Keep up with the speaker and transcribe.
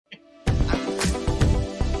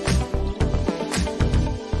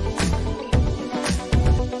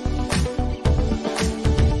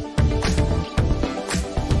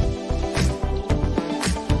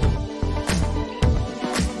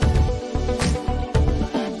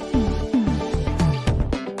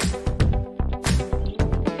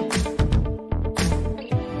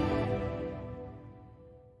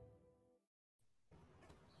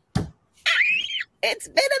It's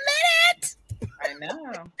been a minute. I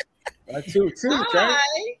know. Too.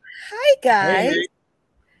 Hi, guys. Hey.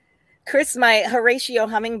 Chris, my Horatio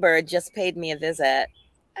hummingbird, just paid me a visit.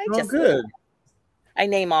 Good. I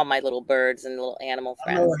name all my little birds and little animal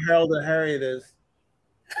friends. I know what Harold and Harriet is.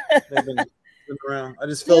 They've been around. I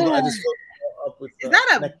just filled up with. Is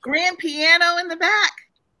that a grand piano in the back?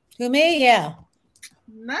 To me, yeah.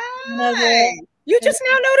 Nice. You just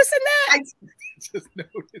now noticing that? I just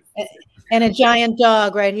noticed. And a giant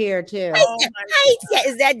dog right here too.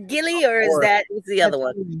 Is that Gilly or is that what's the other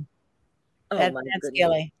one? That's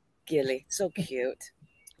Gilly. Gilly, so cute.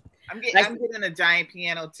 I'm getting a giant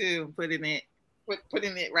piano too, putting it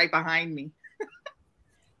right behind me.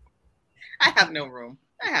 I have no room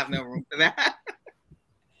for that.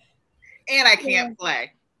 And I can't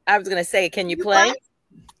play. I was gonna say, can you play?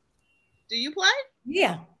 Do you play?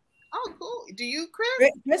 Yeah. Oh, cool. Do you,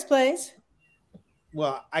 Chris? Chris plays.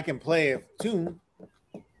 Well, I can play a tune.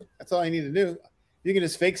 That's all I need to do. You can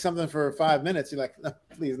just fake something for 5 minutes. You're like, no,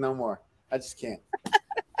 please, no more. I just can't.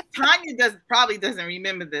 Tanya probably doesn't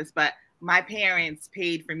remember this, but my parents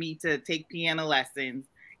paid for me to take piano lessons.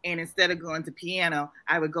 And instead of going to piano,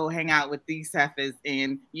 I would go hang out with these heifers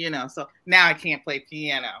and, so now I can't play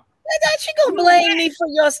piano. I thought you gonna blame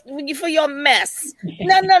me for your mess.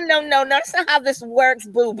 No. That's not how this works,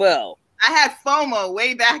 boo-boo. I had FOMO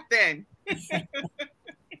way back then.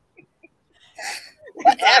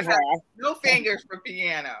 Whatever. No fingers for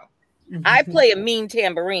piano. I play a mean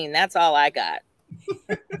tambourine. That's all I got.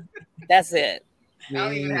 That's it. I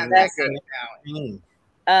don't even have that good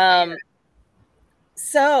talent.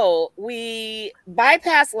 So we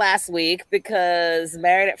bypassed last week because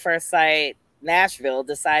Married at First Sight Nashville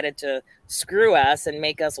decided to screw us and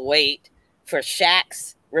make us wait for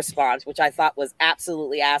Shaq's response, which I thought was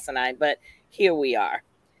absolutely asinine, but here we are.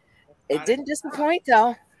 It didn't disappoint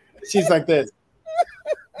though. She's like this.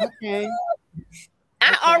 Okay.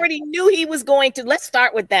 I already knew he was going to, let's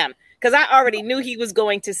start with them, because I already knew he was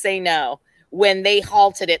going to say no when they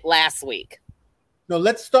halted it last week. No,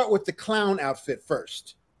 let's start with the clown outfit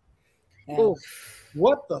first. Yeah.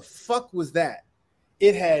 What the fuck was that?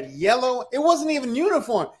 It had yellow. It wasn't even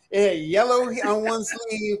uniform. It had yellow on one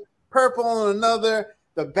sleeve, purple on another.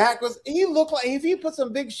 The back was, he looked like, if he put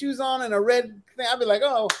some big shoes on and a red thing, I'd be like,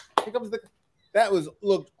 oh, here comes that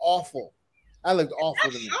looked awful. That looked awful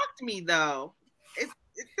to me. That shocked me, though.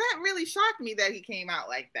 That really shocked me that he came out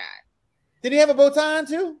like that. Did he have a bow tie on,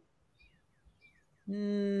 too?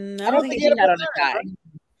 I don't think he had on a tie. Right?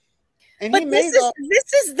 And but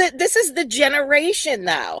this is the generation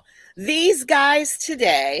now. These guys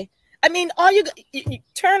today, I mean, you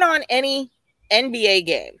turn on any NBA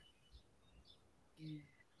game.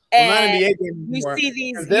 Not NBA game anymore. You see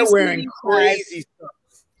these. They're wearing crazy stuff.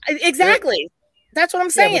 Exactly. That's what I'm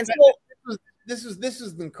saying. Yeah, so this was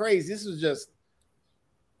crazy. This was just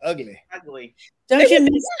ugly. Don't you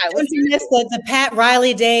miss the Pat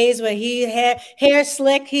Riley days where he had hair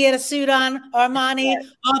slick, he had a suit on, Armani,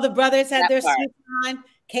 all the brothers had their suits on,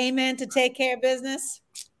 came in to take care of business?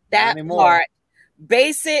 That part.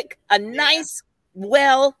 Basic, a nice,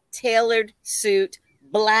 well-tailored suit,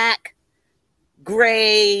 black,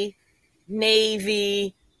 gray,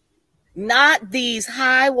 navy, not these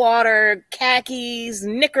high water khakis,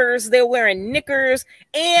 knickers. They're wearing knickers,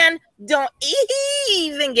 and don't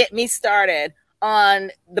even get me started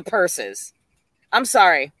on the purses. I'm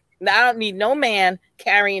sorry. I don't need no man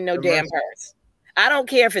carrying no damn purse. I don't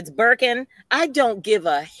care if it's Birkin. I don't give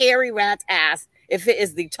a hairy rat's ass if it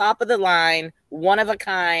is the top of the line, one of a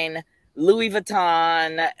kind, Louis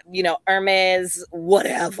Vuitton, Hermes,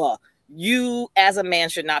 whatever. You as a man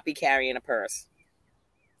should not be carrying a purse.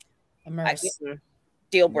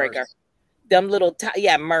 Deal breaker. Merce. Them little,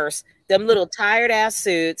 Merce. Them little tired ass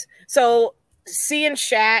suits. So seeing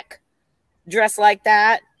Shaq dressed like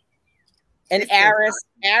that, and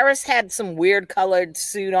Aris had some weird colored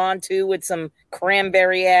suit on too, with some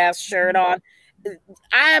cranberry ass shirt on.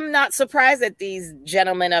 I'm not surprised that these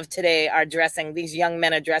gentlemen of today are dressing, these young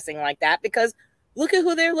men are dressing like that, because look at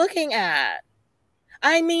who they're looking at.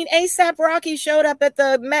 I mean, A$AP Rocky showed up at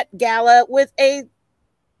the Met Gala with a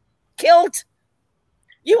kilt.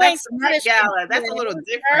 That's the Met Gala. That's a little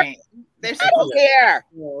different. I don't care.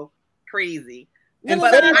 Crazy. And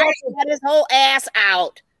but had his whole ass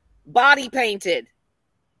out, body painted.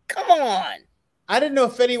 Come on. I didn't know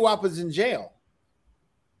Fetty Wap was in jail.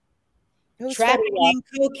 Trafficking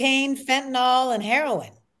cocaine, fentanyl, and heroin.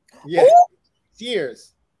 Yeah.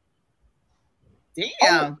 Years.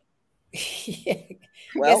 Damn. Yeah.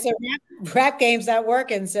 Well, rap game's not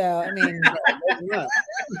working, so I mean,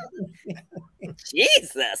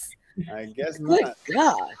 Jesus. I guess not. Good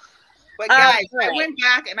God. But guys, I went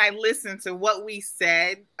back and I listened to what we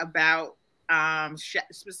said about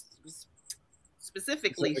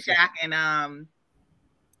specifically Shaq and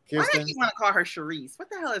why do you want to call her Charisse?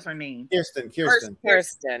 What the hell is her name?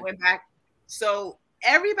 Kirsten. Went back. So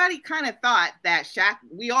everybody kind of thought that Shaq,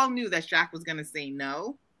 we all knew that Shaq was going to say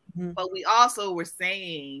no, but we also were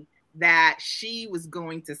saying that she was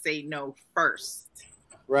going to say no first.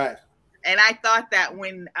 Right. And I thought that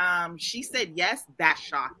when she said yes, that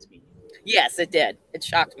shocked me. Yes, it did. It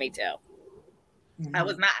shocked me too. I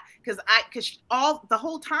was not, because the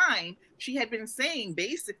whole time she had been saying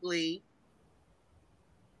basically,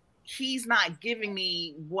 he's not giving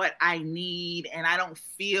me what I need, and I don't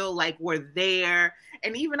feel like we're there.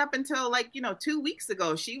 And even up until 2 weeks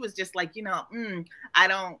ago, she was just like, I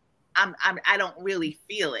don't really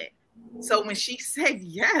feel it. So when she said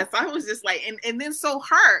yes, I was just like, and then so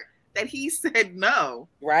hurt that he said no.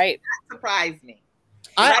 Right. That surprised me.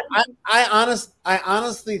 I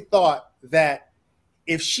honestly thought that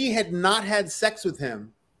if she had not had sex with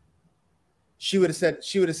him, she would have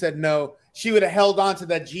said no. She would have held on to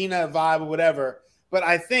that Gina vibe or whatever. But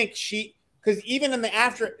I think because even in the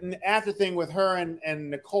after thing with her and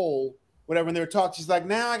Nicole, whatever, when they were talking, she's like,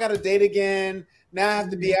 now I got to date again. Now I have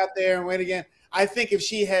to be out there and wait again. I think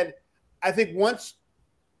once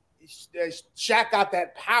Shaq got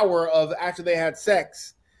that power of after they had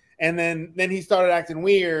sex, and then he started acting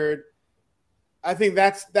weird, I think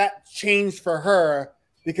that changed for her,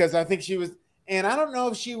 because I think she was, and I don't know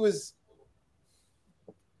if she was,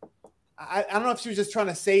 I don't know if she was just trying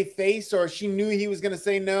to save face or she knew he was going to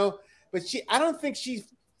say no, but I don't think she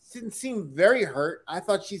didn't seem very hurt. I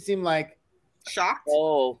thought she seemed like shocked.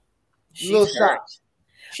 Oh, a little shocked.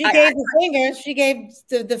 She gave the fingers. She gave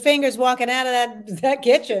the fingers walking out of that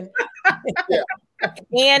kitchen. Yeah.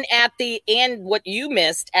 And what you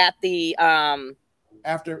missed at the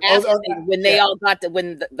when they all got to,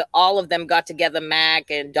 when all of them got together,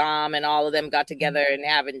 Mac and Dom and all of them got together and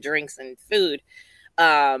having drinks and food.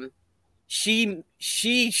 She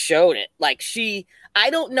showed it. Like I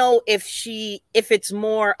don't know if it's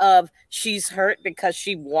more of she's hurt because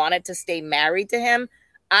she wanted to stay married to him.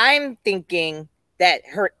 I'm thinking that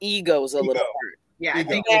her ego's a little hurt. Yeah, I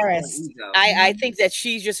think I think that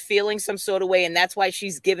she's just feeling some sort of way, and that's why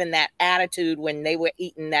she's given that attitude when they were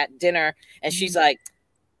eating that dinner, and she's like,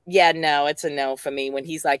 yeah, no, it's a no for me. When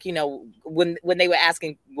he's like, when they were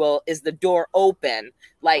asking, well, is the door open,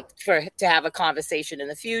 like to have a conversation in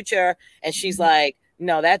the future? And she's like,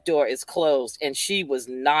 no, that door is closed. And she was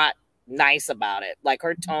not nice about it. Like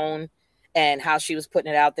her tone and how she was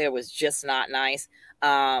putting it out there was just not nice.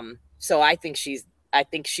 So I think she's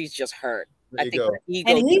just hurt. I think her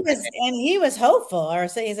ego. And he was hopeful, or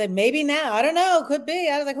say he said maybe now. I don't know, could be.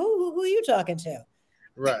 I was like, who are you talking to?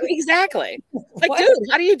 Right. Exactly. Like, dude,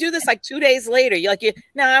 how do you do this? Like 2 days later, you're like,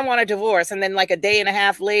 no, I want a divorce, and then like a day and a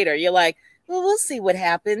half later, you're like, well, we'll see what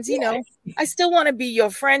happens. I still want to be your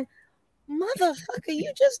friend. Motherfucker,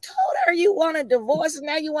 you just told her you want a divorce, and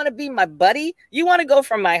now you want to be my buddy? You want to go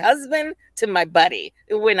from my husband to my buddy?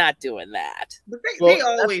 We're not doing that. But they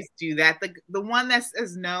always do that. The one that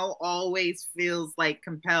says no always feels like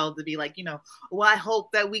compelled to be like, well, I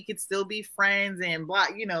hope that we could still be friends and blah,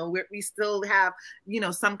 we still have,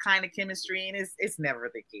 some kind of chemistry, and it's never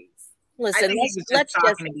the case. Listen, let's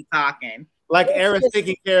just be talking. Like Eris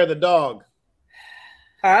taking care of the dog.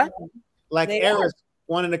 Huh? Like Eris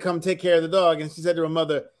wanted to come take care of the dog, and she said to her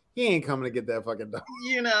mother, he ain't coming to get that fucking dog.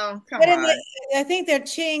 Come on. I think they're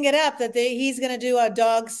cheeing it up that he's going to do a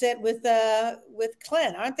dog sit with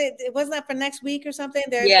Clint, aren't they? Wasn't that for next week or something?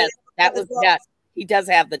 Yes, he does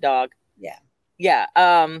have the dog. Yeah. Yeah.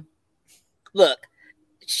 Look,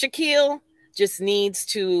 Shaquille just needs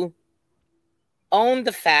to own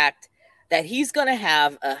the fact that he's going to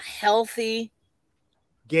have a healthy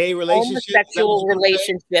gay relationship, homosexual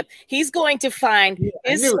relationship. He's going to find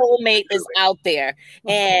his soulmate is out there,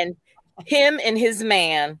 and him and his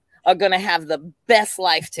man are going to have the best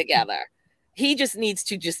life together. He just needs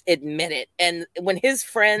to just admit it. And when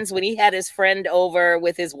he had his friend over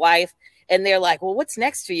with his wife, and they're like, well, what's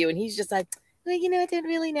next for you? And he's just like, well, I didn't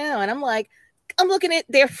really know. And I'm looking at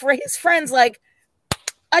his friends like,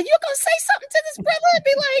 are you going to say something to this brother? And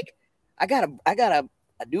be like, I got a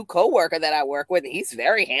new coworker that I work with. He's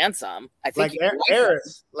very handsome. I think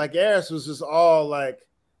Eris was just all like,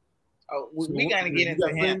 oh, we got to get into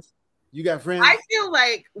him. Friends? You got friends? I feel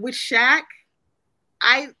like with Shaq,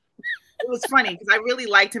 it was funny because I really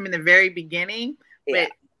liked him in the very beginning,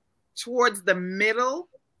 but towards the middle,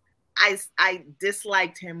 I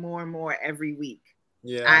disliked him more and more every week.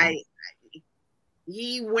 Yeah.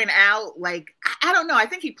 He went out like, I don't know. I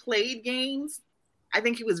think he played games I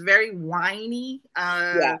think he was very whiny.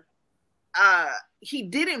 He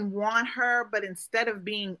didn't want her, but instead of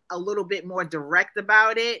being a little bit more direct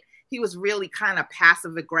about it, he was really kind of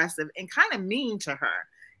passive aggressive and kind of mean to her.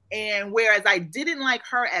 And whereas I didn't like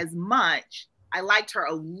her as much, I liked her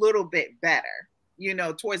a little bit better, you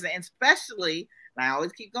know, towards the end, especially, and I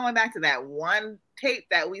always keep going back to that one tape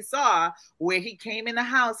that we saw where he came in the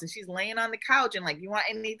house and she's laying on the couch and like, you want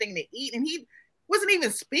anything to eat? And he wasn't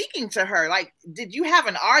even speaking to her. Like, did you have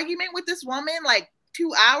an argument with this woman like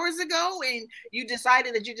 2 hours ago and you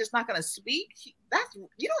decided that you're just not going to speak?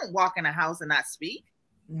 You don't walk in a house and not speak.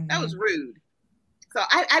 Mm-hmm. That was rude. So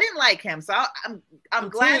I didn't like him. So I'm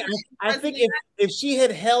glad. I think if she had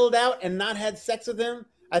held out and not had sex with him,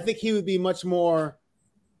 I think he would be much more,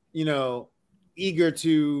 you know, eager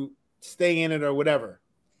to stay in it or whatever.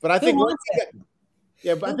 But I think once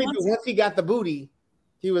he got the booty,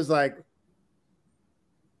 he was like,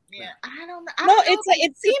 yeah, I don't know. No, it's like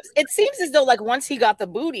it seems as though like once he got the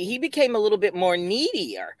booty, he became a little bit more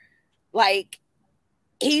needier. Like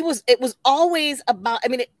it was always about. I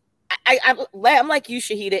mean, I'm like you,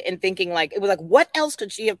 Shahida, in thinking like it was like, what else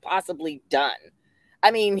could she have possibly done?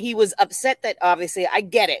 I mean, he was upset that obviously I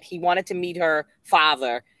get it. He wanted to meet her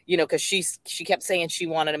father, you know, because she kept saying she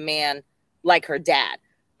wanted a man like her dad.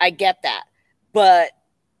 I get that, but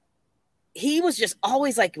he was just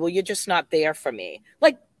always like, well, you're just not there for me.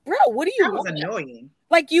 Like, bro, what do you want? That was annoying.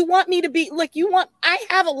 Like, you want me to be like, I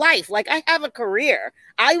have a life, like I have a career.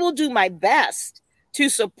 I will do my best to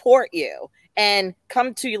support you and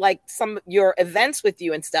come to like some of your events with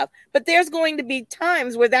you and stuff. But there's going to be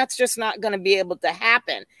times where that's just not going to be able to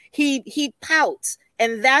happen. He pouts,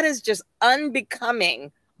 and that is just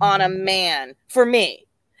unbecoming on a man for me.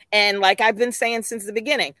 And like I've been saying since the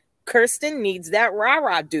beginning, Kirsten needs that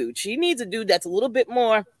rah-rah dude. She needs a dude that's a little bit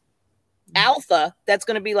more alpha, that's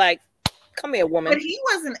going to be like, come here, woman. But he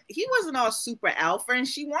wasn't all super alpha, and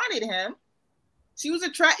she wanted him. She was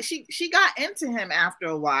she got into him after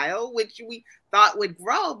a while, which we thought would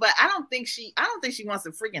grow, but I don't think she wants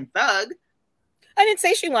a freaking thug. I didn't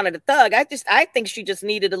say she wanted a thug. I think she just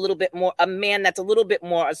needed a little bit more, a man that's a little bit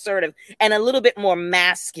more assertive and a little bit more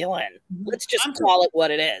masculine. Let's just call it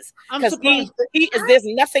what it is. Because there's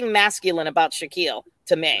nothing masculine about Shaquille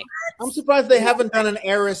to me. I'm surprised they haven't done an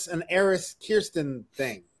Eris Kirsten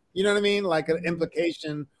thing. You know what I mean? Like an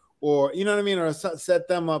implication, or you know what I mean, or set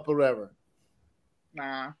them up or whatever.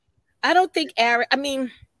 Nah. I don't think Eris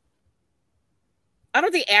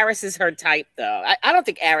is her type, though. I don't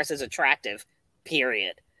think Eris is attractive,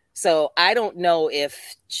 period. So I don't know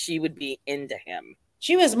if she would be into him.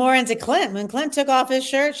 She was more into Clint. When Clint took off his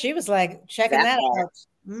shirt, she was like checking that out.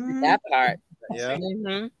 Mm-hmm. That part. Yeah.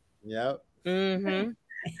 Mm-hmm. Yep. Mm-hmm.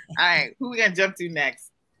 All right. Who we going to jump to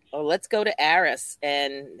next? Oh, let's go to Eris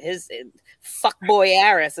and his fuckboy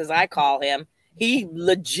Eris, as I call him. He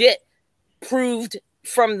legit proved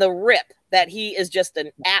from the rip that he is just an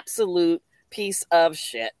absolute piece of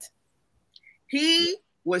shit. He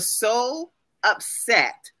was so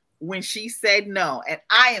upset when she said no, and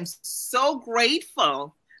I am so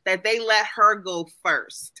grateful that they let her go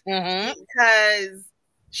first, because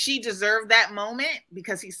she deserved that moment,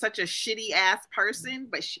 because he's such a shitty ass person,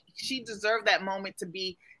 but she deserved that moment to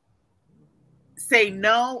say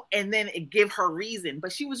no and then give her reason.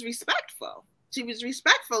 But she was respectful. She was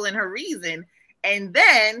respectful in her reason. And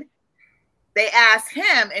then they asked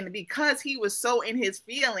him, and because he was so in his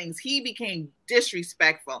feelings, he became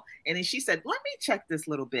disrespectful. And then she said, let me check this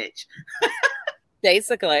little bitch.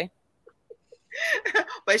 Basically.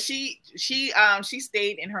 But she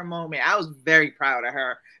stayed in her moment. I was very proud of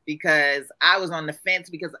her, because I was on the fence,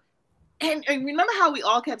 and remember how we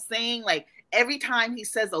all kept saying, like, every time he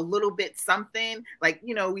says a little bit something, like,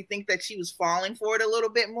 you know, we think that she was falling for it a little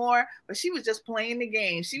bit more, but she was just playing the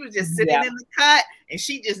game. She was just sitting in the cut, and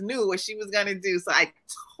she just knew what she was going to do. So I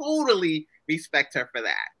totally respect her for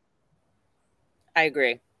that. I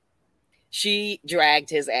agree. She dragged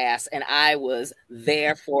his ass, and I was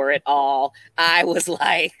there for it all. I was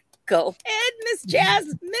like, go ahead, Miss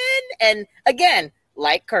Jasmine. And again,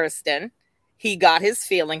 like Kirsten, he got his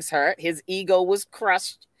feelings hurt. His ego was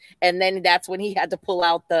crushed. And then that's when he had to pull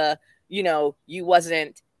out the, you know, you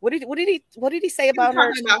wasn't. What did he say about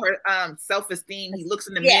her? About her self-esteem. He looks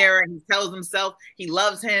in the mirror and he tells himself he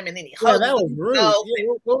loves him, and then he hugs that was rude.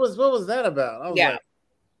 Yeah, what was that about? I was like,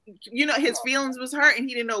 you know, his feelings was hurt, and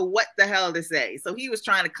he didn't know what the hell to say. So he was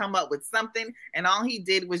trying to come up with something, and all he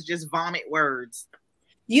did was just vomit words.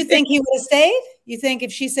 You think he would have stayed? You think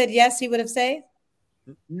if she said yes, he would have stayed?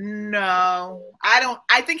 No, I don't.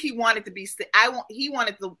 I think he wanted to be. He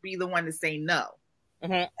wanted to be the one to say no.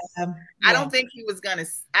 I don't think he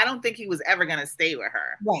was ever gonna stay with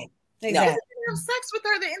her. Right. Exactly. He didn't have sex with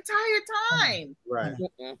her the entire time. Right.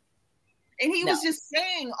 And he was just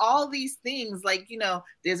saying all these things like,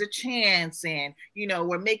 there's a chance and,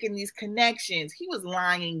 we're making these connections. He was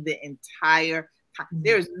lying the entire time.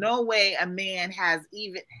 There's no way a man has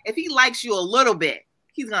if he likes you a little bit,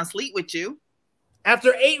 he's going to sleep with you.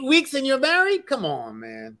 After 8 weeks and you're married? Come on,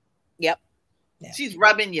 man. Yep. Yeah. She's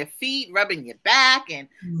rubbing your feet, rubbing your back. And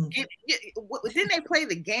didn't they play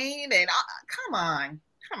the game? And come on.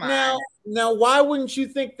 Now, why wouldn't you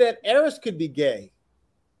think that Eris could be gay?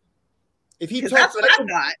 If he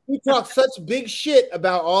talks such big shit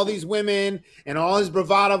about all these women and all his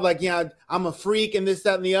bravado, like, I'm a freak and this,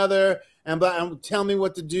 that, and the other, and tell me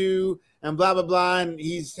what to do and blah blah blah, and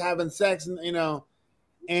he's having sex and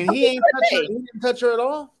and he didn't touch her at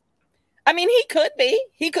all. I mean, he could be.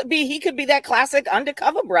 He could be that classic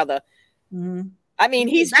undercover brother. Mm-hmm. I mean,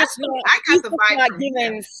 he's just not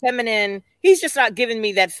giving feminine. He's just not giving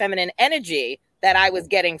me that feminine energy that I was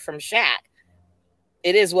getting from Shaq.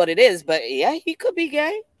 It is what it is, but yeah, he could be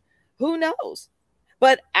gay. Who knows?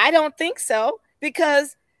 But I don't think so,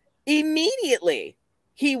 because immediately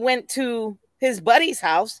he went to his buddy's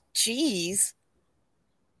house, Cheese,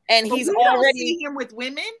 and he's already see him with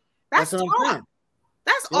women. That's talk.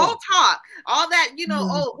 That's all talk. All that,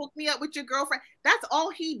 hook me up with your girlfriend. That's all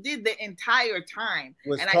he did the entire time.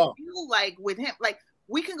 And I feel like with him, like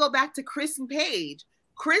we can go back to Chris and Paige.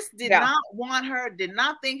 Chris did not want her, did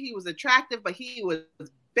not think he was attractive, but he was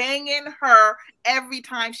banging her every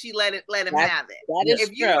time she let him have it. That is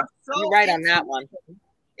true. You're right on that one.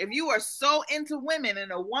 If you are so into women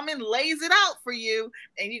and a woman lays it out for you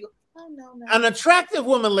and you go, oh, no. An attractive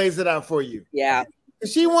woman lays it out for you. Yeah.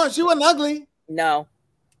 She wasn't ugly. No.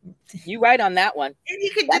 You right on that one. And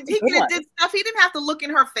he could have did stuff. He didn't have to look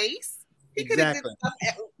in her face. He could have did stuff.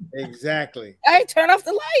 Exactly. Hey, turn off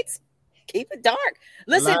the lights. Keep it dark.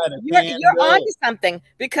 Listen, you're onto something,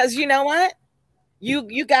 because you know what?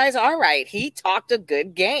 You guys are right. He talked a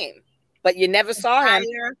good game, but you never saw him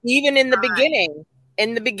even in the beginning.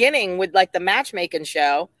 In the beginning with like the matchmaking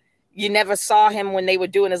show, you never saw him when they were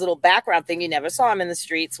doing his little background thing. You never saw him in the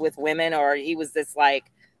streets with women, or he was this like,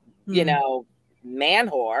 man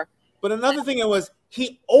whore. But another thing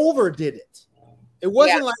he overdid it. It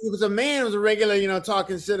wasn't like he was a man, it was a regular,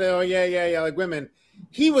 talking shit. Oh yeah, like women.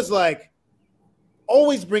 He was like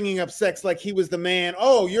always bringing up sex like he was the man.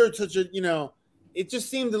 Oh, you're such a, it just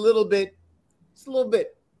seemed a little bit.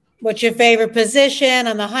 What's your favorite position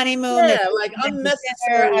on the honeymoon? Yeah, like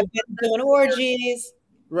unnecessary. I've been doing orgies.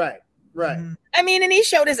 Right. I mean, and he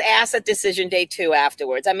showed his ass at decision day 2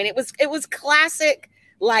 afterwards. I mean, it was classic,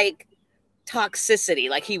 like, toxicity.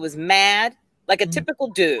 Like, he was mad, like a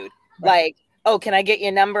typical dude. Right. Like, oh, can I get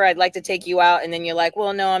your number? I'd like to take you out. And then you're like,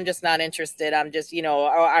 well, no, I'm just not interested. I'm just,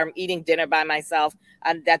 or I'm eating dinner by myself.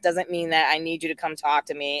 That doesn't mean that I need you to come talk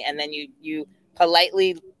to me. And then you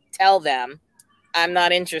politely tell them, I'm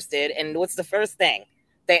not interested. And what's the first thing?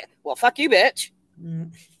 Well, fuck you, bitch.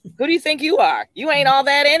 Who do you think you are? You ain't all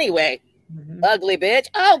that anyway. Ugly bitch.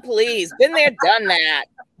 Oh, please. Been there, done that.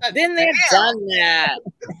 Been there, done that.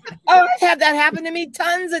 Oh, I've had that happen to me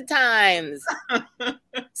tons of times.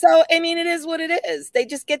 So, I mean, it is what it is. They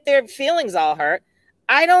just get their feelings all hurt.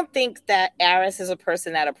 I don't think that Aris is a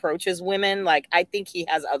person that approaches women. Like, I think he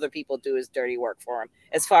has other people do his dirty work for him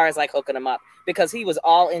as far as like hooking him up, because he was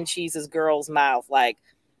all in Cheese's girl's mouth. Like,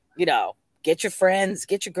 get your friends,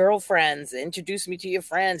 get your girlfriends, introduce me to your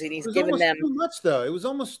friends. And he's giving them too much though. It was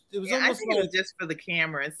almost I think it was just for the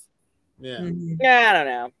cameras. Yeah. Yeah, I don't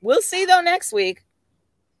know. We'll see though next week.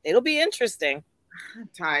 It'll be interesting. I'm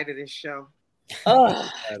tired of this show. Oh,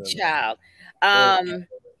 child.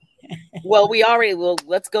 Well,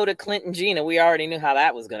 let's go to Clint and Gina. We already knew how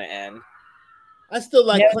that was going to end. I still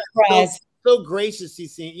like Clint. So gracious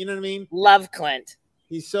he's seen, you know what I mean? Love Clint.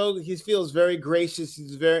 He feels very gracious.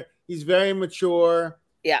 He's very mature.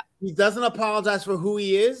 Yeah. He doesn't apologize for who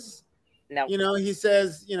he is. No. He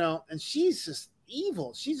says, and she's just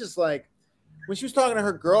evil. She's just like, when she was talking to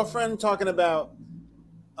her girlfriend, talking about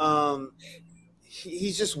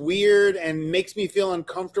he's just weird and makes me feel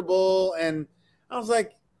uncomfortable. And I was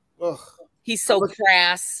like, ugh. He's so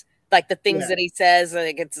crass. Like the things that he says,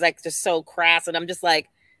 like it's like just so crass. And I'm just like,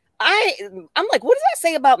 I'm like, what does that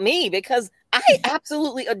say about me? Because I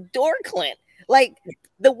absolutely adore Clint. Like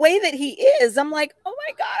the way that he is, I'm like, oh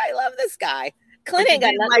my God, I love this guy. Clint ain't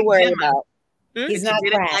got nothing to worry about. He's not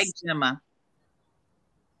crass. Like Gemma.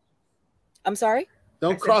 I'm sorry?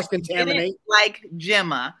 Don't cross-contaminate. Like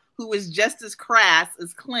Gemma, who is just as crass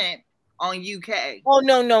as Clint on UK. Oh,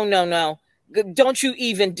 no. Don't you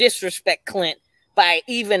even disrespect Clint. by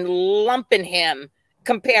even lumping him,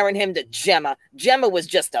 comparing him to Gemma. Gemma was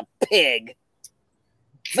just a pig.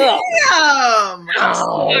 Damn! I'm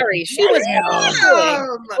sorry. She was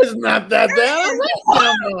It's not that bad.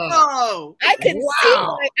 Oh, I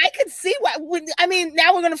could see why. I mean,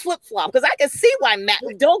 now we're gonna flip flop because I can see why Matt.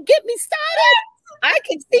 Don't get me started. I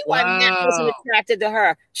can see why Matt wasn't attracted to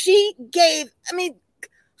her. She gave. I mean,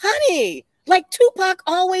 honey, like Tupac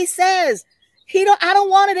always says, I don't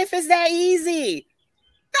want it if it's that easy.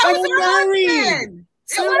 That was her husband.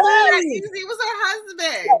 It wasn't that easy. It was her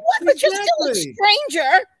husband. But you're still a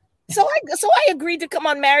stranger. So I agreed to come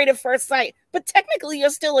on Married at First Sight. But technically, you're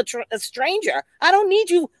still a stranger. I don't need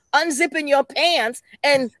you unzipping your pants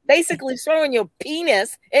and basically throwing your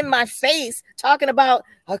penis in my face, talking about,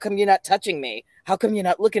 how come you're not touching me? How come you're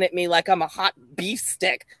not looking at me like I'm a hot beef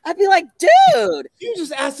stick? I'd be like, dude. You're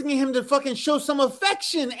just asking him to fucking show some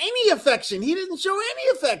affection, any affection. He didn't show any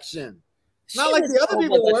affection. Not like the other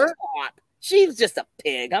people were. Top. She was just a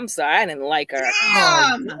pig. I'm sorry. I didn't like her.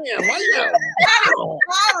 Damn. Why you? That is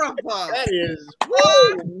horrible. That is,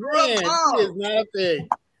 oh, man, she is not a pig.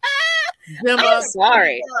 I'm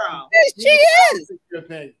sorry. Girl. She is.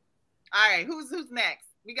 All right, who's next?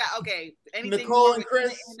 We got, okay. Anything Nicole and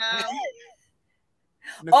Chris.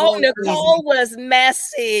 Nicole was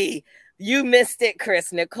messy. You missed it,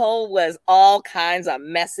 Chris. Nicole was all kinds of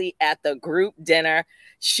messy at the group dinner.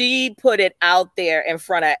 She put it out there in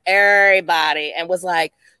front of everybody and was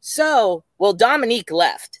like, well, Dominique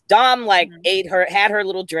left. Dom had her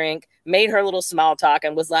little drink, made her little small talk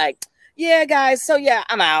and was like, yeah, guys. So yeah,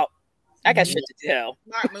 I'm out. I got shit to do.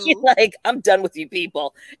 She's like, I'm done with you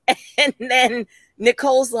people. And then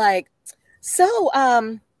Nicole's like,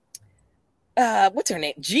 what's her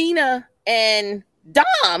name? Gina and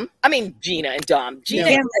Dom. I mean, Gina and Dom.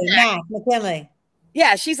 McKinley.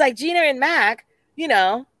 Yeah, she's like, Gina and Mac, you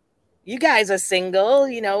guys are single,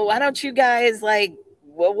 why don't you guys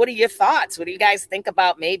what are your thoughts? What do you guys think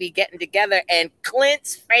about maybe getting together? And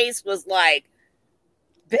Clint's face was like,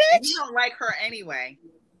 bitch. You don't like her anyway.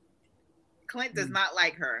 Clint does not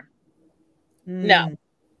like her. No,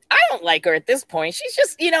 I don't like her at this point. She's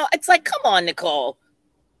just, it's like, come on, Nicole.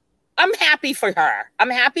 I'm happy for her. I'm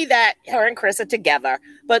happy that her and Chris are together,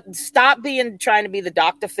 but stop trying to be the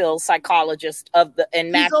Dr. Phil psychologist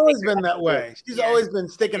and Matt. She's always been that way. She's always been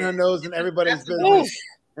sticking her nose in everybody's business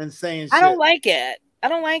and saying shit. I don't like it.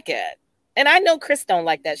 And I know Chris don't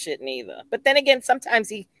like that shit neither. But then again, sometimes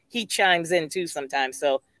he chimes in too sometimes.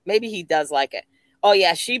 So maybe he does like it. Oh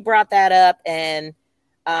yeah, she brought that up and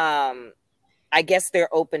I guess they're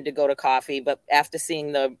open to go to coffee, but after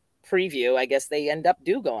seeing the preview, I guess they end up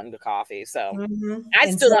going to coffee. So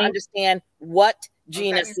I still don't understand what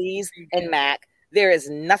Gina sees in Mac. There is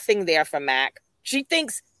nothing there for Mac. She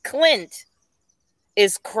thinks Clint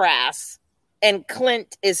is crass and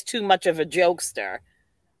Clint is too much of a jokester.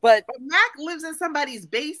 But Mac lives in somebody's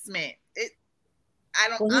basement. He's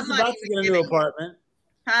about to get a new apartment.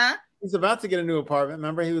 Huh? He's about to get a new apartment.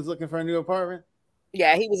 Remember, he was looking for a new apartment?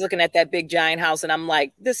 Yeah, he was looking at that big giant house, and I'm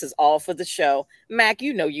like, this is all for the show. Mac,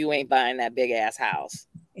 you ain't buying that big ass house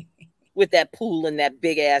with that pool and that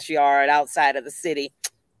big ass yard outside of the city.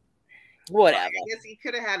 Whatever. Well, I guess he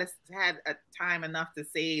could have had a time enough to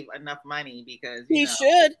save enough money because he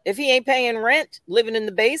should. If he ain't paying rent, living in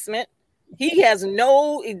the basement, he has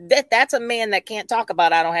that's a man that can't talk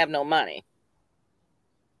about I don't have no money.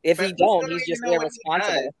 If he don't, he's just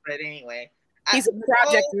irresponsible. But anyway, he's a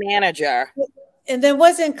project manager. And then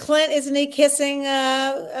isn't he kissing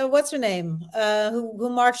what's her name? Who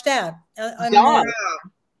marched out? Dawn.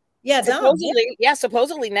 Yeah,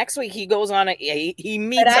 supposedly next week he goes on he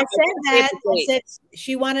meets. But I said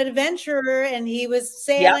she wanted adventure and he was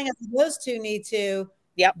sailing. Yep. And those two need to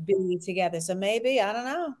be together. So maybe, I don't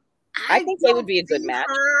know. I think they would be a good match.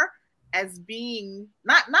 Her as being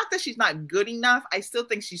not that she's not good enough. I still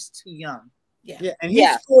think she's too young. Yeah, and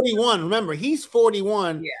he's 41. Remember, he's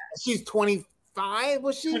 41. Yeah, she's 25.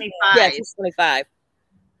 Was she? 25. Yeah, she's 25.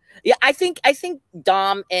 Yeah, I think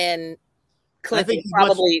Dom and Clint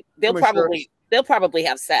they'll probably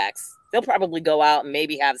have sex. They'll probably go out and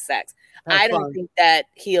maybe have sex. I don't think that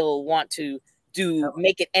he'll want to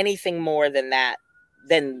make it anything more than that.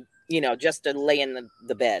 Than just to lay in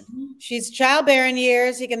the bed. She's childbearing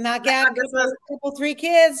years. He can knock out a couple 3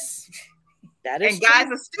 kids. That is and guys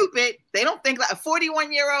are stupid. They don't think like a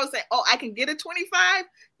 41-year-old say, "Oh, I can get a 25."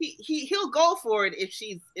 He'll go for it if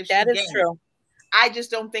she's that is true. I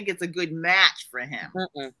just don't think it's a good match for him.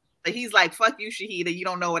 But he's like, "Fuck you, Shahida. You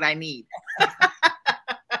don't know what I need."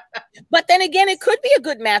 But then again, it could be a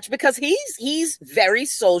good match because he's very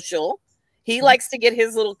social. He likes to get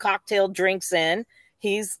his little cocktail drinks in.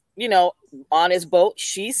 He's on his boat.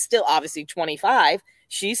 She's still obviously 25.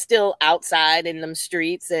 She's still outside in them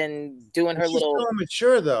streets and doing her little. She's so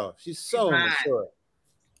immature, though. She's so immature.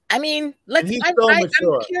 I mean, I'm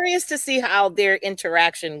curious to see how their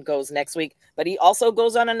interaction goes next week. But he also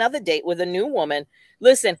goes on another date with a new woman.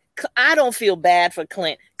 Listen, I don't feel bad for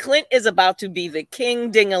Clint. Clint is about to be the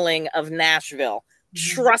king dingaling of Nashville.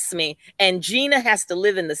 Trust me. And Gina has to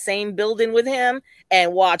live in the same building with him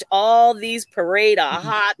and watch all these parade of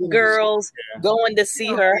hot girls going to see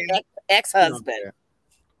her ex-husband.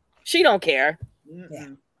 She don't care. Yeah.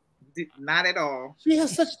 Not at all. She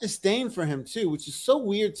has such disdain for him too, which is so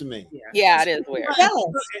weird to me. Yeah, it is weird.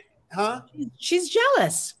 Jealous. Huh? She's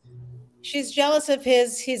jealous. She's jealous of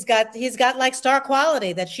his. He's got like star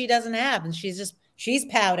quality that she doesn't have, and she's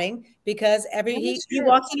pouting because he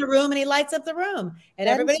walks in a room and he lights up the room, and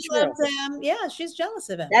everybody loves him. Yeah, she's jealous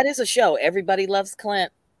of him. That is a show. Everybody loves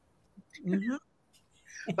Clint.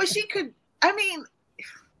 But she could. I mean,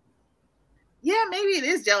 yeah, maybe it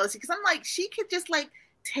is jealousy because I'm like, she could just like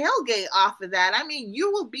tailgate off of that. I mean,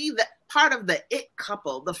 you will be the part of the it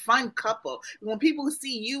couple, the fun couple. When people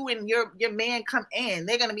see you and your man come in,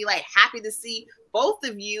 they're gonna be like happy to see both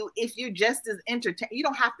of you. If you're just as entertaining, you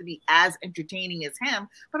don't have to be as entertaining as him,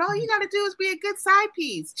 but all you gotta do is be a good side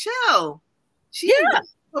piece. Chill.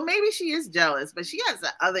 Well, maybe she is jealous, but she has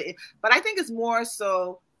the other. But I think it's more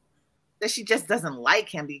so that she just doesn't like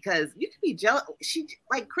him because you can be jealous. She,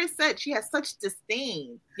 like Chris said, she has such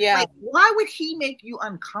disdain. Yeah. Like, why would he make you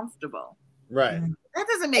uncomfortable? Right. That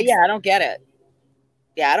doesn't make sense. Yeah, I don't get it.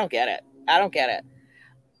 I don't get it.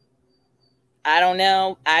 I don't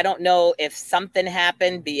know. I don't know if something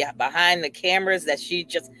happened behind the cameras that she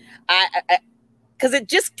just, because it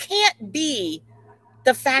just can't be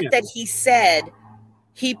the fact that he said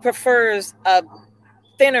he prefers a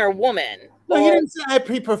thinner woman. No, he didn't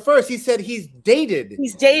say he prefers. He said he's dated.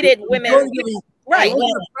 He's dated women. Right.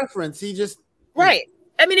 Preference. He just. Right.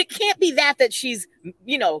 I mean, it can't be that she's,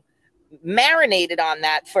 marinated on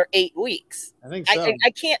that for 8 weeks. I think so.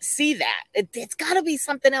 I can't see that. It's got to be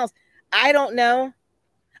something else. I don't know.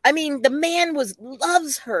 I mean, the man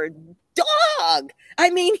loves her dog. I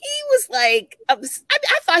mean, he was like, I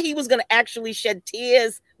thought he was going to actually shed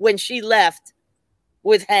tears when she left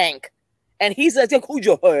with Hank. And he's like, who's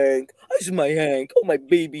your Hank? Who's my Hank? Oh, my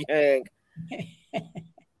baby Hank.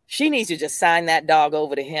 She needs to just sign that dog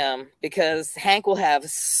over to him because Hank will have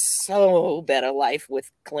so better life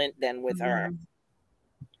with Clint than with her.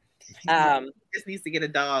 He just needs to get a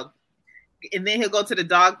dog. And then he'll go to the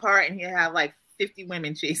dog part and he'll have like 50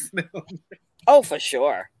 women chasing him. Oh, for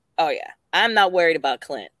sure. Oh, yeah. I'm not worried about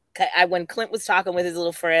Clint. When Clint was talking with his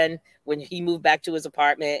little friend, when he moved back to his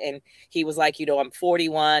apartment and he was like, I'm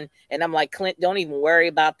 41. And I'm like, Clint, don't even worry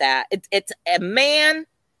about that. It's a man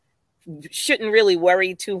shouldn't really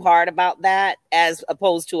worry too hard about that as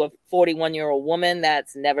opposed to a 41-year-old woman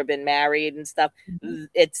that's never been married and stuff.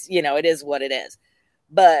 It's, it is what it is.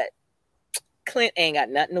 But Clint ain't got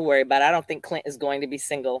nothing to worry about. I don't think Clint is going to be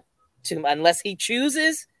single unless he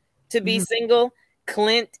chooses to be single.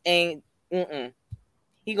 Clint ain't,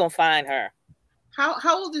 he gonna find her.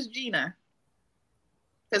 How old is Gina?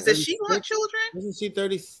 Because does she want children? Isn't she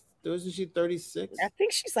 30? Wasn't she 36? I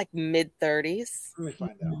think she's like mid-30s. Let me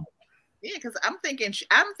find out. Yeah, because I'm thinking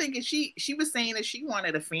she was saying that she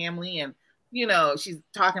wanted a family and she's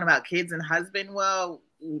talking about kids and husband. Well,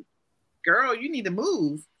 girl, you need to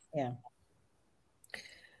move. Yeah.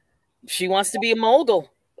 She wants to be a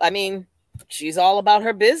mogul. I mean, she's all about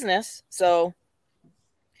her business. So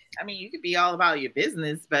I mean, you could be all about your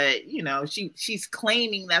business, but she's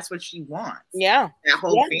claiming that's what she wants. Yeah. That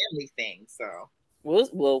whole family thing. So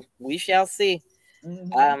we shall see.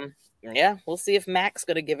 Yeah, we'll see if Mac's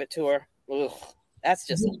gonna give it to her. Ugh, that's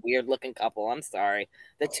just a weird looking couple. I'm sorry.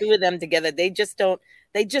 The two of them together, they just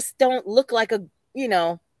don't look like a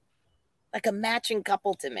matching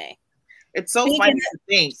couple to me. It's so funny to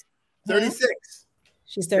think. 36.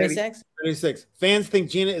 She's 36. 36. Fans think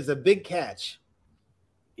Gina is a big catch.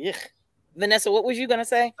 Yeah. Vanessa, what was you gonna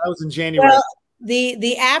say? That was in January. Well,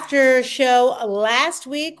 the after show last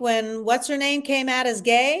week when what's her name came out as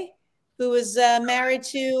gay, who was married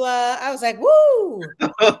to I was like, woo.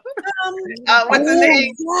 What's her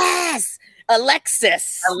name? Yes,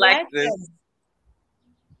 Alexis.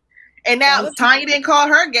 And now Tanya didn't call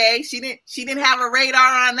her gay. She didn't have a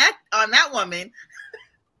radar on that woman.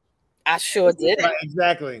 I sure did. Right,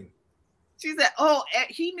 exactly. She said, "Oh,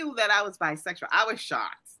 he knew that I was bisexual." I was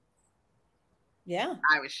shocked. Yeah,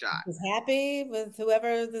 I was shocked. Was happy with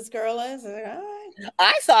whoever this girl is. All right.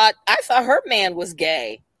 I thought her man was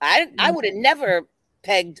gay. I would have never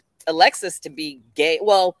pegged Alexis to be gay.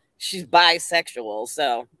 Well, she's bisexual,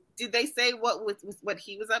 so did they say what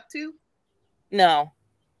he was up to? No.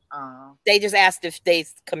 Oh. They just asked if they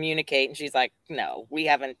communicate, and she's like, "No, we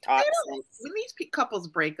haven't talked since." When these couples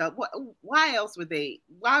break up, why else would they?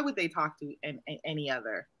 Why would they talk to any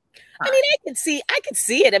other? I mean, I could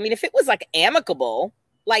see it. I mean, if it was like amicable,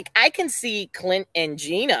 like I can see Clint and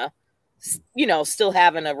Gina, you know, still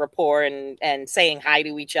having a rapport and saying hi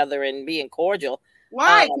to each other and being cordial.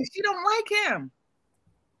 Why? Because she don't like him.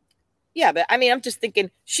 Yeah, but I mean, I'm just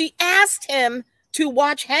thinking she asked him to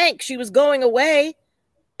watch Hank. She was going away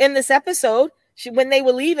in this episode. When they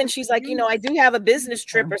were leaving, she's like, you know, I do have a business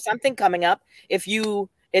trip or something coming up.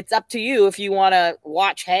 It's up to you if you want to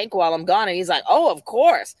watch Hank while I'm gone. And he's like, oh, of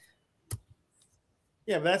course.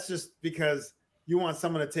 Yeah, but that's just because you want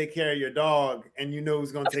someone to take care of your dog, and you know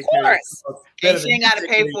who's going to take care of your dog. And she ain't got to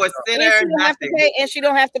pay for a sitter. And she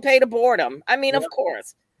don't have to pay to board him. I mean, of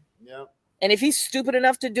course. Yeah. And if he's stupid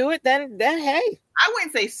enough to do it, then hey. I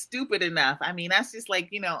wouldn't say stupid enough. I mean, that's just like,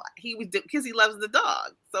 you know, he would do because he loves the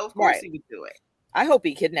dog. So of course he would do it. I hope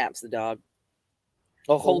he kidnaps the dog.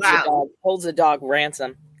 Or holds the dog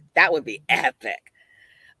ransom. That would be epic.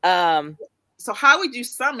 So how would you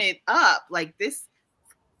sum it up? Like this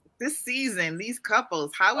season, these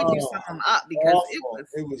couples, how would you sum them up? Because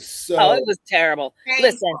it was terrible. Painful.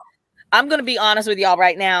 Listen, I'm gonna be honest with y'all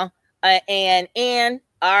right now. And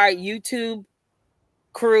our YouTube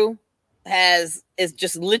crew is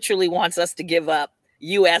just literally wants us to give up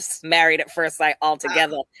US Married at First Sight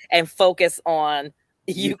altogether and focus on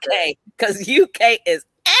UK, because UK is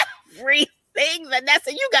everything.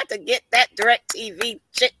 Vanessa, you got to get that DirecTV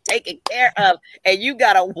shit taken care of, and you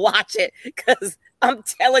gotta watch it, because I'm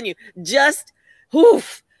telling you, just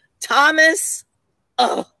Thomas.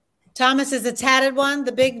 Oh, Thomas is the tatted one,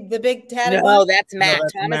 the big tatted one. No, that's Matt. No,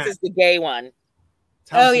 that's Thomas Matt. Is the gay one.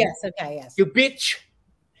 Thomas, oh yes, okay, yes. You bitch.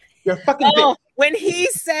 You're a fucking bitch. When he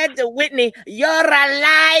said to Whitney, "You're a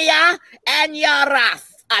liar and you're a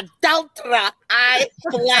adulterer," I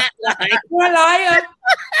flatlined. You're a liar.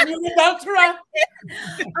 You're an adulterer.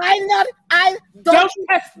 Don't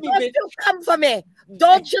test me, bitch. You come for me.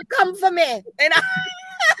 Don't you come for me. And I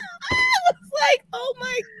was like, oh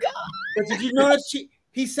my God. But did you notice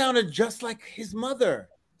he sounded just like his mother?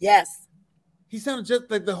 Yes. He sounded just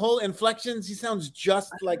like the whole inflections. He sounds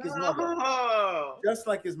just like his mother. Oh. Just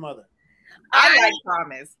like his mother. I like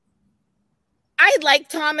Thomas. I like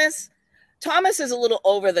Thomas. Thomas is a little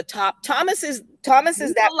over the top. Thomas is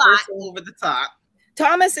that person over the top.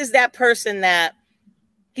 Thomas is that person that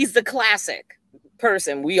he's the classic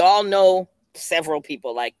person. We all know several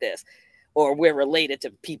people like this, or we're related to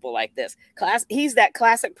people like this. He's that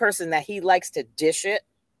classic person that he likes to dish it.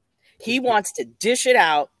 He wants to dish it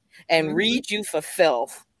out and read you for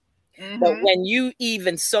filth. But when you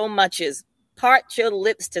even so much as part your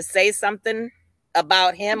lips to say something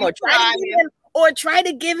about him, or try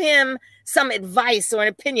to give him some advice or an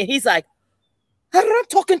opinion, he's like, I'm not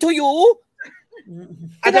talking to you.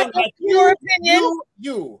 I don't like your opinion.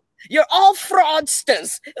 You're all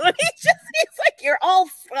fraudsters. He's like, you're all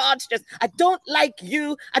fraudsters. I don't like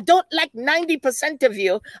you. I don't like 90% of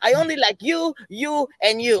you. I only like you,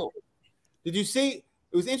 and you. Did you see?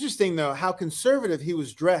 It was interesting, though, how conservative he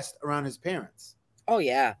was dressed around his parents. Oh,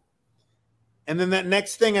 yeah. And then that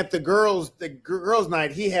next thing at the girls'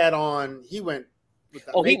 night, he went with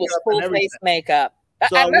the he was full face makeup.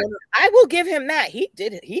 So I will give him that. He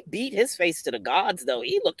beat his face to the gods, though.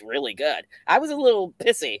 He looked really good. I was a little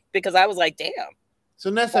pissy because I was like, damn. So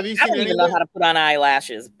Ness, have you seen? I don't even know how to put on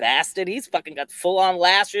eyelashes, bastard. He's fucking got full on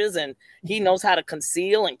lashes, and he knows how to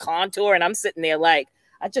conceal and contour. And I'm sitting there like,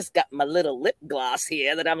 I just got my little lip gloss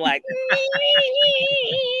here that I'm like.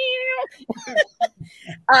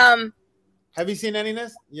 Have you seen any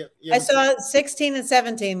Ness? I saw 16 and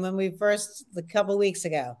 17 when a couple weeks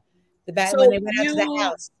ago. When they went out to the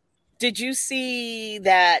house. Did you see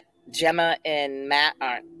that Gemma and Matt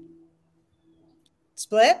aren't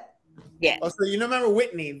split? Yeah. Oh, so you remember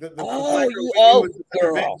Whitney? The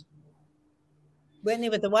girl. Whitney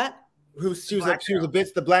with the what? She was a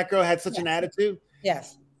bitch. The black girl had such an attitude.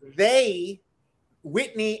 Yes.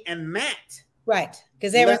 Whitney and Matt. Right,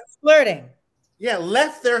 because they were flirting. Yeah,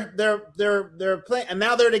 left their play, and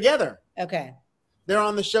now they're together. Okay. They're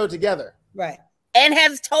on the show together. Right. And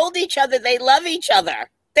have told each other they love each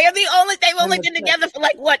other. They've only been together for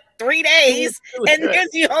 3 days. And they're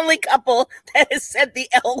the only couple that has said the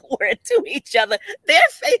L word to each other. Their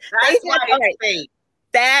face.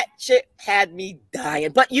 That shit had me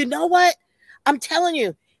dying. But you know what? I'm telling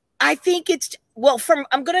you, I think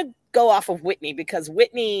I'm going to go off of Whitney, because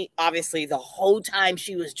Whitney, obviously, the whole time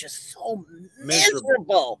she was just so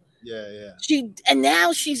miserable. Yeah. And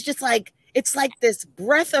now she's just like, it's like this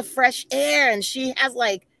breath of fresh air, and she has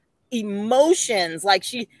like emotions, like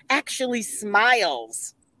she actually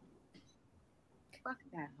smiles. Fuck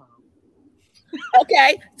that hoe.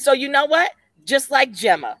 Okay, so you know what? Just like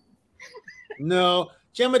Gemma. No,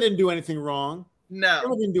 Gemma didn't do anything wrong. No.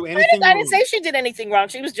 Gemma didn't do anything wrong. I didn't say she did anything wrong.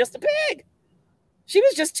 She was just a pig. She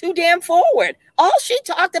was just too damn forward. All she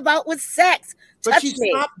talked about was sex. But Touch she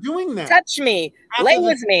me. stopped doing that. Touch me. Lay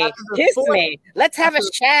with me. Kiss me. Let's have a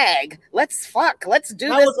shag. Let's fuck. Let's do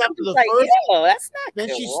That this. was after the Like, first. yo, that's not Then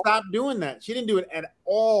cool. she stopped doing that. She didn't do it at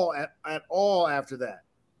all. At all after that.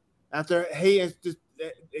 After Hayes just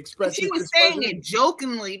expressed. She was saying it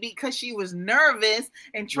jokingly because she was nervous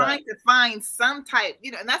and trying to find some type,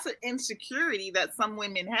 you know, and that's an insecurity that some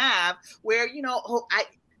women have, where, you know,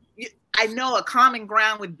 I know a common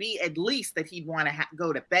ground would be at least that he'd want to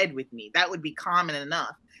go to bed with me. That would be common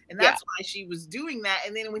enough. And that's why she was doing that.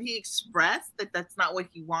 And then when he expressed that that's not what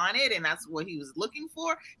he wanted and that's what he was looking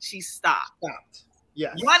for, she stopped.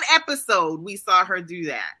 Yes. One episode we saw her do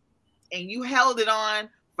that. And you held it on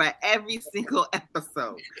for every single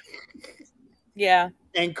episode. Yeah.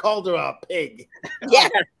 And called her a pig. Yeah.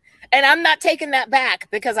 And I'm not taking that back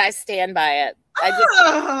because I stand by it.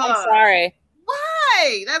 I'm sorry.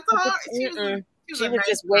 Why? That's hard. She was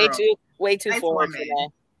just way too nice forward for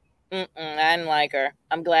me. I didn't like her.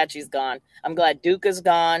 I'm glad she's gone. I'm glad Duke is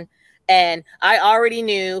gone. And I already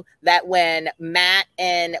knew that when Matt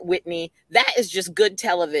and Whitney, that is just good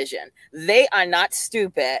television. They are not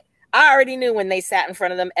stupid. I already knew when they sat in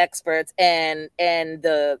front of them experts and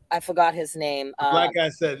I forgot his name. Like I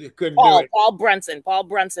said, you couldn't do it. Paul Brunson. Paul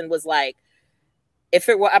Brunson was like, if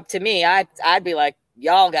it were up to me, I'd be like,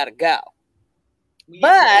 y'all gotta go. But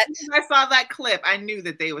I saw that clip, I knew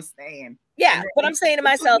that they were staying. Yeah, but I'm saying to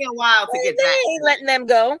myself, a while to get they back. Ain't letting them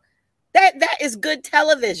go. That is good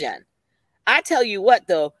television. I tell you what,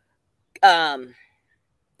 though, that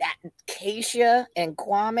Keisha and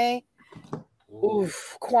Kwame.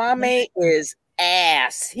 Oof, Kwame is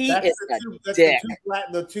ass. He is a dick.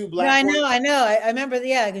 The two black. No, I know. I remember.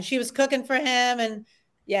 Yeah, because she was cooking for him, and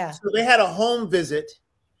yeah. So they had a home visit,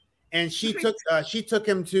 and she took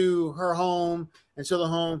him to her home and showed the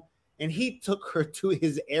home, and he took her to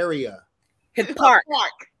his area, his park,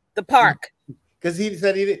 the park, because he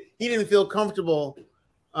said he didn't feel comfortable.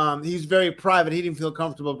 He's very private. He didn't feel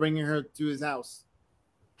comfortable bringing her to his house.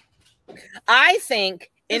 I think.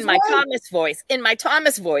 In my Thomas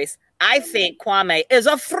voice, I think Kwame is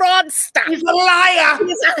a fraudster. He's a liar.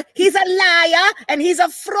 He's a liar and he's a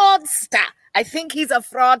fraudster. I think he's a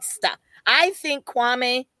fraudster. I think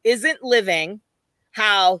Kwame isn't living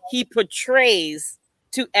how he portrays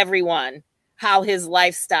to everyone how his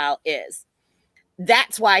lifestyle is.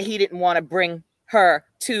 That's why he didn't want to bring her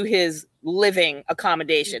to his living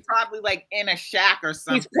accommodation. He's probably like in a shack or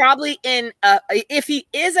something. He's probably in if he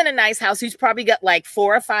is in a nice house, he's probably got like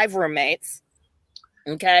 4 or 5 roommates.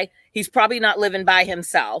 Okay. He's probably not living by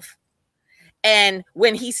himself. And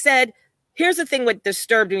when he said, here's the thing what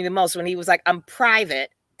disturbed me the most, when he was like, I'm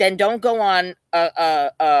private, then don't go on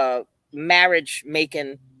a marriage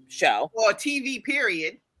making show. Or a TV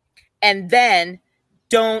period. And then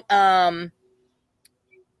don't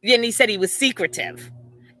then he said he was secretive.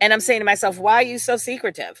 And I'm saying to myself, why are you so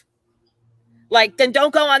secretive? Like, then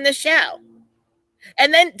don't go on this show.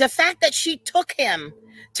 And then the fact that she took him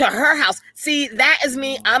to her house. See, that is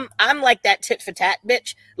me. I'm like that tit for tat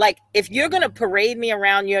bitch. Like, if you're going to parade me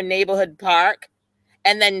around your neighborhood park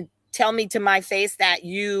and then tell me to my face that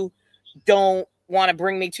you don't want to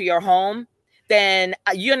bring me to your home, then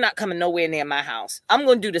you're not coming nowhere near my house. I'm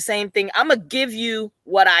going to do the same thing. I'm going to give you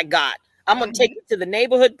what I got. I'm going to take you to the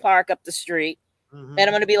neighborhood park up the street. And I'm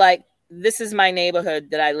going to be like, this is my neighborhood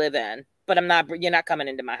that I live in, but you're not coming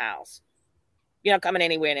into my house. You're not coming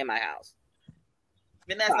anywhere near my house.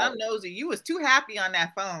 Vanessa, I'm nosy. You was too happy on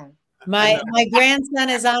that phone. My grandson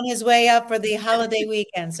is on his way up for the holiday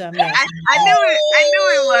weekend. So I knew it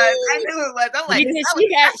was. I'm like, she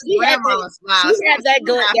had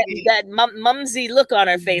that mumsy look on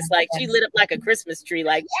her face, like she lit up like a Christmas tree.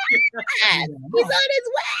 Like, yeah, he's on his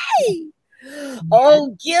way.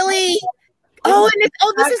 Oh, Gilly. Oh, and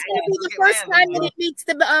this is going to be the first time that it meets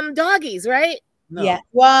the doggies, right? No. Yeah.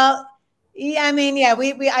 Well, yeah, I mean, yeah,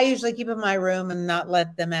 I usually keep in my room and not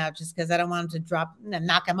let them out just because I don't want them to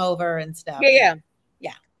knock them over and stuff. Yeah.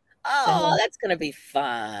 So, Oh, that's going to be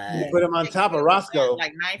fun. You put him on top of Roscoe.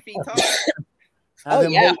 Like 9 feet tall. Oh,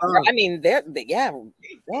 yeah. I mean,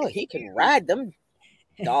 well, he can ride them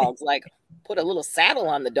dogs. Like, put a little saddle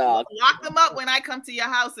on the dog. Lock them up when I come to your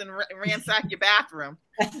house and ransack your bathroom.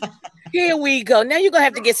 Here we go. Now you're going to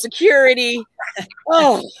have to get security.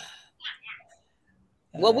 Oh.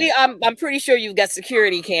 Well, I'm pretty sure you've got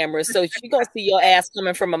security cameras, so you're gonna see your ass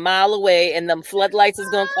coming from a mile away, and them floodlights is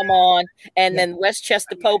gonna come on, and then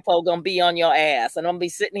Westchester Popo gonna be on your ass, and I'm gonna be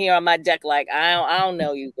sitting here on my deck like I don't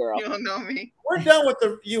know you, girl. You don't know me. We're done with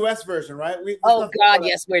the U.S. version, right? Oh God,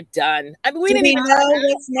 yes, we're done. I mean, we didn't even know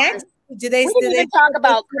what's next. We didn't even talk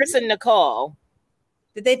about Chris and Nicole.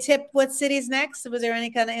 Did they tip what city's next? Was there any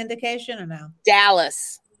kind of indication or no?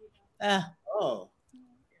 Dallas. Oh.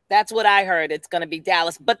 That's what I heard. It's going to be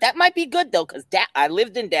Dallas. But that might be good, though, because I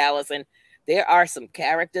lived in Dallas, and there are some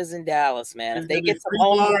characters in Dallas, man. If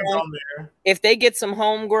they get some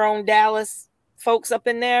homegrown Dallas folks up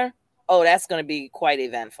in there, oh, that's going to be quite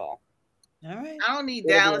eventful. All right. I don't need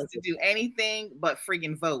Dallas to do anything but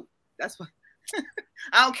freaking vote. That's what.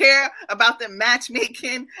 I don't care about them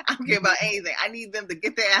matchmaking. I don't care about anything. I need them to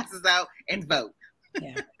get their asses out and vote.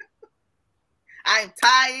 Yeah. I'm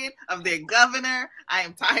tired of their governor. I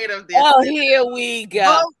am tired of their. Oh, here we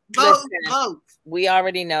go. Vote. We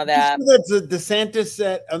already know that. The DeSantis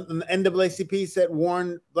set, the NAACP set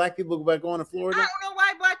warned black people about going to Florida. I don't know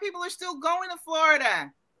why black people are still going to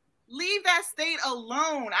Florida. Leave that state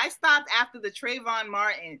alone. I stopped after the Trayvon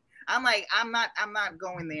Martin. I'm like, I'm not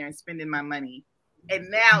going there and spending my money. And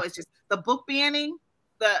now it's just the book banning,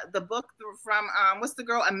 the book from what's the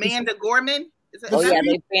girl, Amanda Gorman?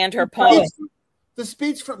 They banned her poem. The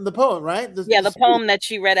speech from the poem, right? The poem that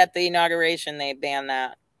she read at the inauguration, they banned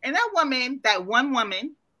that. And that one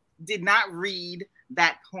woman did not read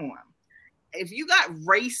that poem. If you got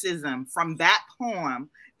racism from that poem,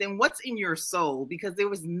 then what's in your soul? Because there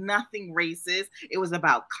was nothing racist. It was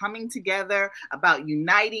about coming together, about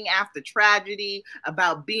uniting after tragedy,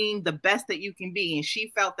 about being the best that you can be. And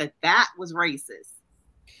she felt that was racist.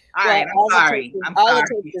 All right, I'm sorry. All it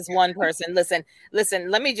takes is one person.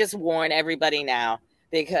 Listen, let me just warn everybody now,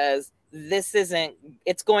 because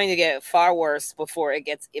it's going to get far worse before it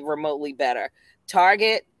gets remotely better.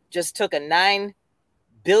 Target just took a $9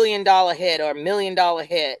 billion hit or $1 million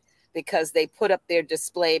hit because they put up their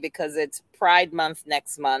display, because it's Pride Month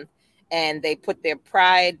next month, and they put their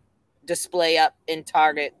Pride display up in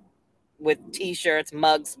Target with t-shirts,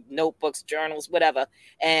 mugs, notebooks, journals, whatever.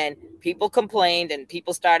 And people complained and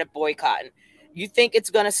people started boycotting. You think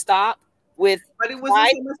it's going to stop with Pride?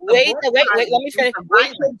 Wait, let me finish.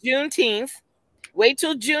 Wait till Juneteenth. Wait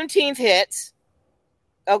till Juneteenth hits.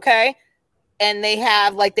 Okay? And they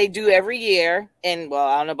have, like they do every year, and well,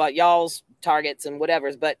 I don't know about y'all's Targets and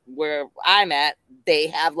whatever's, but where I'm at, they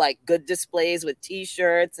have like good displays with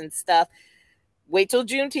t-shirts and stuff. Wait till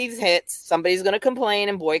Juneteenth hits. Somebody's going to complain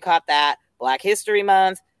and boycott that. Black History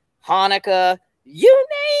Month, Hanukkah, you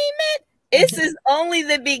name it. This is only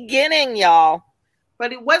the beginning, y'all.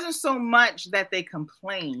 But it wasn't so much that they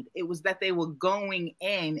complained. It was that they were going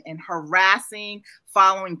in and harassing,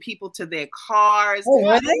 following people to their cars. Oh,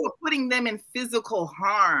 really? They were putting them in physical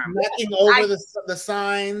harm. Knocking over the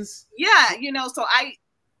signs. Yeah, so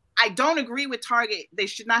I don't agree with Target. They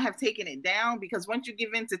should not have taken it down, because once you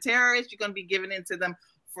give in to terrorists, you're going to be giving in to them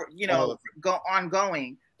for,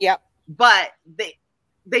 ongoing. Yep. But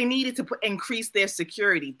they needed to increase their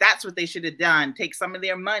security. That's what they should have done. Take some of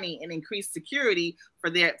their money and increase security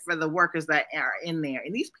for the workers that are in there.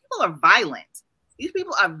 And these people are violent. These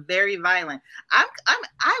people are very violent. I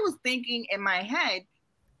was thinking in my head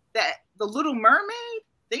that the Little Mermaid,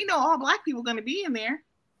 they know all black people are going to be in there.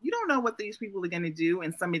 You don't know what these people are going to do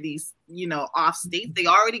in some of these, off states. They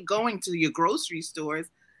already going to your grocery stores.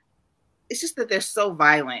 It's just that they're so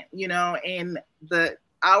violent, and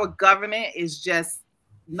our government is just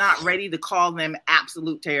not ready to call them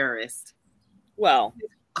absolute terrorists. Well,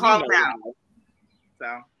 call them out.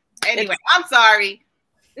 So anyway, I'm sorry.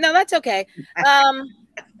 No, that's okay. On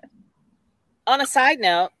a side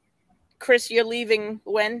note, Chris, you're leaving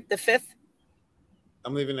when? The 5th?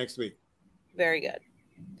 I'm leaving next week. Very good.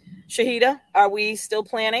 Shahida, are we still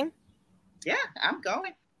planning? Yeah, I'm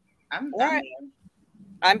going. All right.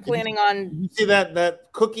 I'm planning on. You see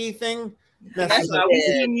that cookie thing? Vanessa, are we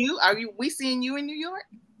seeing you? Are we seeing you in New York?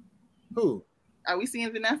 Who? Are we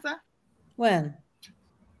seeing Vanessa? When?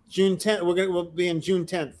 June 10th. We'll be in June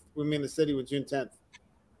 10th. We'll be in the city with June 10th.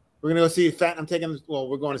 We're gonna go see Fat.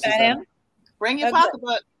 We're going to see Fat. Bring your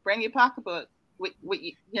pocketbook. Bring your pocketbook. With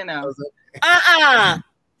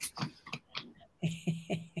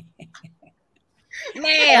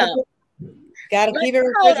Man, gotta keep it.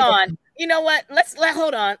 Hold on. You know what?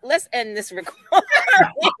 Hold on. Let's end this recording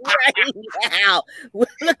right now.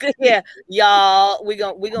 Look at here, y'all. We're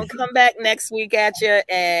gonna come back next week at you,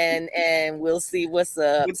 and we'll see what's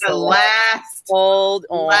up. With the last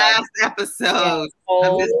episode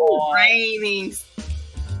of this raining